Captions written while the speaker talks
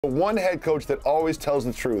One head coach that always tells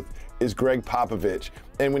the truth is Gregg Popovich.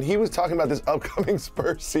 And when he was talking about this upcoming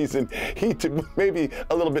Spurs season, he maybe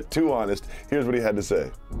a little bit too honest. Here's what he had to say.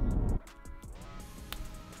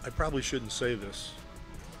 I probably shouldn't say this,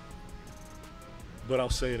 but I'll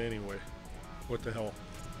say it anyway. What the hell?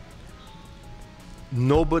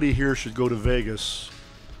 Nobody here should go to Vegas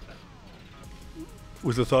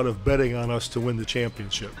with the thought of betting on us to win the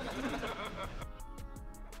championship.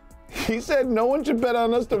 He said no one should bet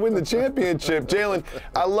on us to win the championship. Jalen,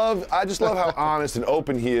 I just love how honest and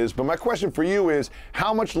open he is. But my question for you is,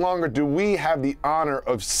 how much longer do we have the honor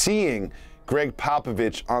of seeing Gregg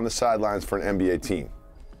Popovich on the sidelines for an NBA team?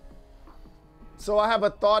 So I have a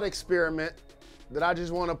thought experiment that I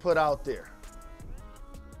just want to put out there.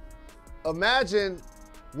 Imagine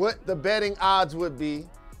what the betting odds would be,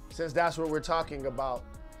 since that's what we're talking about,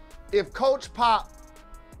 if Coach Pop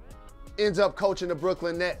ends up coaching the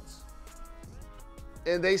Brooklyn Nets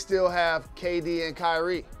and they still have KD and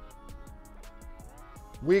Kyrie.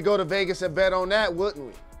 We go to Vegas and bet on that, wouldn't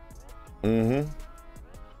we? Mm-hmm.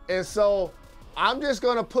 And so I'm just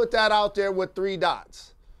going to put that out there with 3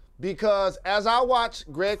 dots. Because as I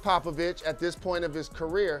watch Gregg Popovich at this point of his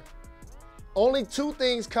career, only 2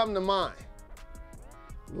 things come to mind.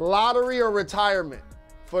 Lottery or retirement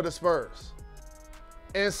for the Spurs.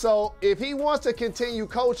 And so if he wants to continue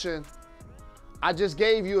coaching, I just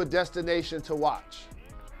gave you a destination to watch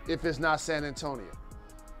if it's not San Antonio.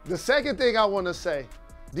 The second thing I want to say,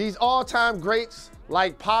 these all-time greats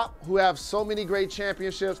like Pop, who have so many great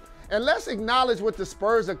championships, and let's acknowledge what the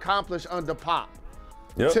Spurs accomplished under Pop.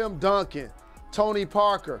 Yep. Tim Duncan, Tony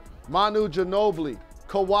Parker, Manu Ginobili,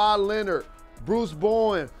 Kawhi Leonard, Bruce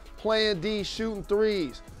Bowen playing D, shooting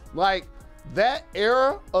threes. Like, that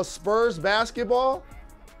era of Spurs basketball,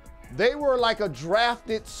 they were like a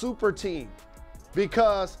drafted super team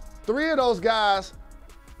because 3 of those guys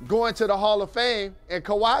going to the Hall of Fame and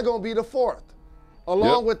Kawhi gonna be the 4th,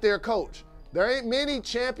 along with their coach. There ain't many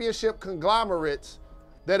championship conglomerates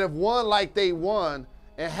that have won like they won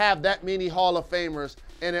and have that many Hall of Famers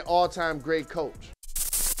and an all-time great coach.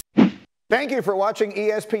 Thank you for watching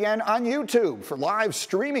ESPN on YouTube. For live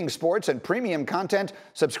streaming sports and premium content,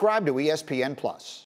 subscribe to ESPN+.